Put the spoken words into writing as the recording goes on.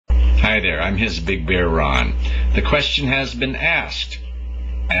Hi there, I'm his Big Bear Ron. The question has been asked,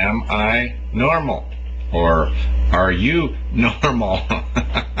 am I normal? Or are you normal?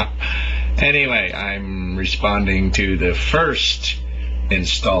 Anyway, I'm responding to the first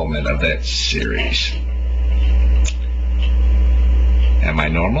installment of that series. Am I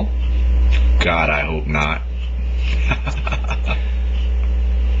normal? God, I hope not.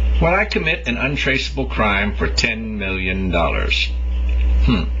 When I commit an untraceable crime for $10 million,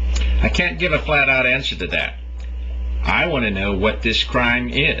 I can't give a flat-out answer to that. I want to know what this crime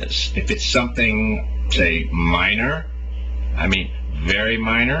is. If it's something, say, minor, I mean, very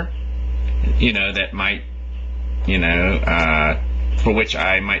minor, that might, for which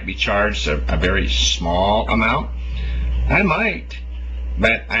I might be charged a very small amount, I might.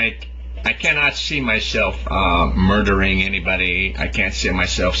 But I cannot see myself murdering anybody. I can't see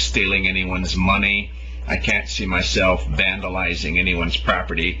myself stealing anyone's money. I can't see myself vandalizing anyone's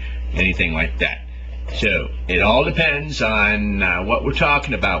property, anything like that. So it all depends on what we're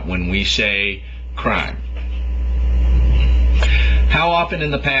talking about when we say crime. How often in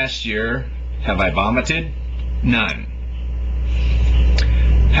the past year have I vomited? None.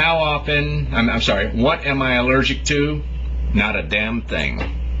 How often, I'm sorry, what am I allergic to? Not a damn thing.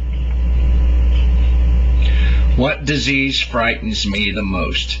 What disease frightens me the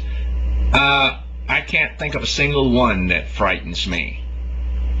most? I can't think of a single one that frightens me.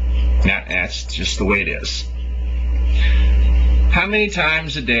 That's just the way it is. How many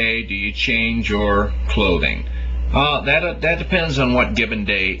times a day do you change your clothing? That depends on what given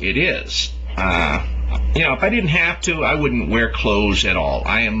day it is. If I didn't have to, I wouldn't wear clothes at all.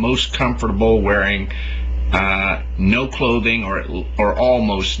 I am most comfortable wearing no clothing or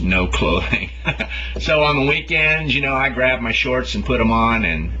almost no clothing. So on the weekends, I grab my shorts and put them on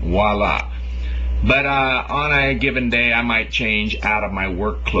and voila. But on a given day, I might change out of my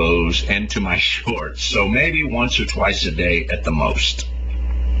work clothes into my shorts. So maybe once or twice a day at the most.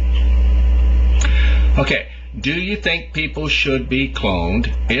 Okay, do you think people should be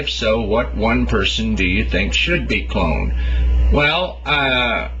cloned? If so, what one person do you think should be cloned? Well,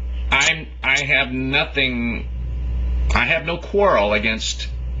 I have no quarrel against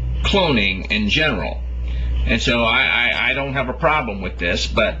cloning in general. And so I don't have a problem with this,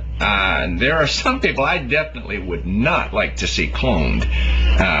 but there are some people I definitely would not like to see cloned.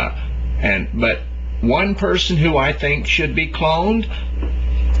 But one person who I think should be cloned,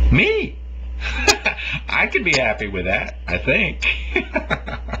 me. I could be happy with that, I think.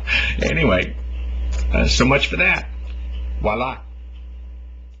 Anyway, so much for that. Voila.